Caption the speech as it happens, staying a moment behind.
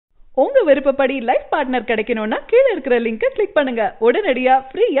உங்க விருப்பப்படி life partner கிடைக்கணும்னா கீழ இருக்கிற லிங்கை கிளிக் பண்ணுங்க. உடனடியா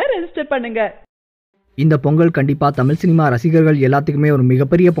ஃப்ரீயா ரெஜிஸ்டர் பண்ணுங்க. இந்த பொங்கல் கண்டிப்பா தமிழ் சினிமா ரசிகர்கள் எல்லாத்துக்குமே ஒரு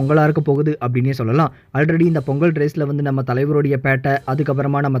மிகப்பெரிய பொங்கலா இருக்க போகுது அப்படின்னே சொல்லலாம். ஆல்ரெடி இந்த பொங்கல் ரேஸ்ல நம்ம தலைவருடைய பேட்டை,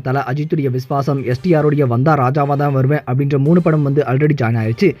 அதுக்கப்புறமா நம்ம தல அஜித்துடைய விஸ்வாசம், எஸ்டிஆருடைய வந்தா ராஜாவா தான் வருவேன் அப்படின்ற 3 படம் ஆல்ரெடி ஜாயின்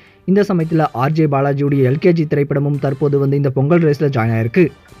ஆயிடுச்சு. இந்த சமயத்தில் ஆர்ஜே பாலாஜியுடைய எல்கேஜி திரைப்படமும் தற்போது இந்த பொங்கல் ரேஸ்ல ஜாயின் ஆயிருக்கு.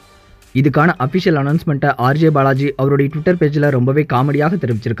 இதுக்கான அபிஷியல் அனௌன்ஸ்மெண்ட்டை ஆர்ஜே பாலாஜி அவருடைய ட்விட்டர் பேஜில் ரொம்பவே காமெடியாக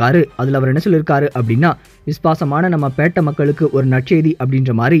தெரிவிச்சிருக்காரு. அதில் அவர் என்ன சொல்லியிருக்காரு அப்படின்னா, விஸ்வாசமான நம்ம பேட்டை மக்களுக்கு ஒரு நற்செய்தி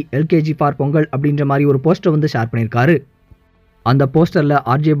அப்படின்ற மாதிரி எல்கேஜி ஃபார் பொங்கல் அப்படின்ற மாதிரி ஒரு போஸ்டர் ஷேர் பண்ணியிருக்காரு. அந்த போஸ்டரில்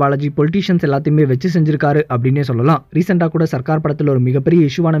ஆர்ஜே பாலாஜி பொலிட்டீஷியன்ஸ் எல்லாத்தையுமே வச்சு செஞ்சிருக்காரு அப்படின்னே சொல்லலாம். ரீசெண்டாக கூட சர்க்கார் படத்தில் ஒரு மிகப்பெரிய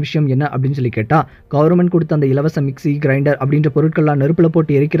இஷ்யூவான விஷயம் என்ன அப்படின்னு சொல்லி கேட்டால், கவர்மெண்ட் கொடுத்த அந்த இலவச மிக்சி, கிரைண்டர் அப்படின்ற பொருட்கள்லாம் நெருப்பில்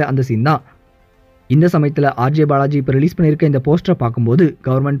போட்டு எரிக்கிற அந்த சீன் தான். இந்த சமயத்தில் ஆர்ஜே பாலாஜி இப்போ ரிலீஸ் பண்ணியிருக்க இந்த போஸ்டரை பார்க்கும்போது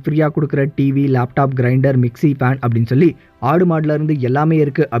கவர்மெண்ட் ஃப்ரீயாக கொடுக்குற TV, laptop, grinder, mixie, fan அப்படின்னு சொல்லி ஆடு மாடுல இருந்து எல்லாமே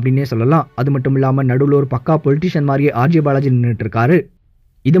இருக்குது அப்படின்னே சொல்லலாம். அது மட்டும் இல்லாமல் நடுவில் ஒரு பக்கா பொலிட்டிஷியன் மாதிரியே ஆர்ஜே பாலாஜி நின்றுட்டு இருக்காரு.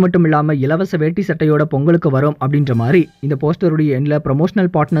 இது மட்டும் இல்லாமல் இலவச வேட்டி சட்டையோட பொங்கலுக்கு வரும் அப்படின்ற மாதிரி இந்த போஸ்டருடைய எண்ணில்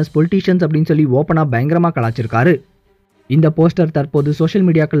ப்ரமோஷனல் பார்ட்னர்ஸ், பொலிட்டிஷியன்ஸ் அப்படின்னு சொல்லி ஓப்பனாக பயங்கரமாக கலாச்சிருக்காரு. இந்த போஸ்டர் தற்போது சோஷியல்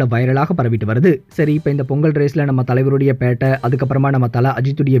மீடியாக்களில் வைரலாக பரவிட்டு வருது. சரி, இப்போ இந்த பொங்கல் ரேஸில் நம்ம தலைவருடைய பேட்டை, அதுக்கப்புறமா நம்ம தல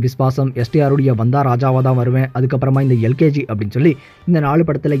அஜித்துடைய விஸ்வாசம், எஸ்டிஆருடைய வந்தா ராஜாவா தான் வருவேன், அதுக்கப்புறமா இந்த எல்கேஜி அப்படின்னு சொல்லி இந்த 4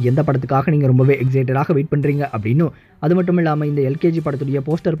 படத்தில் எந்த படத்துக்காக நீங்கள் ரொம்பவே எக்ஸைட்டடாக வெயிட் பண்ணுறீங்க அப்படின்னும், அது மட்டும் இல்லாமல் இந்த எல்கேஜி படத்துடைய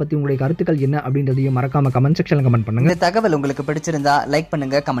போஸ்டர் பற்றி உங்களுடைய கருத்துக்கள் என்ன அப்படின்றதையும் மறக்காம கமெண்ட் செக்ஷனில் கமெண்ட் பண்ணுங்க. இந்த தகவல் உங்களுக்கு பிடிச்சிருந்தா லைக்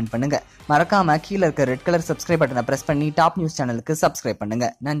பண்ணுங்க, கமெண்ட் பண்ணுங்க. மறக்காம கீழே இருக்க ரெட் கலர் சப்ஸ்கிரைப் பட்டனை பிரஸ் பண்ணி டாப் நியூஸ் சேனலுக்கு சப்ஸ்கிரைப் பண்ணுங்க.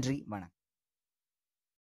 நன்றி, வணக்கம்.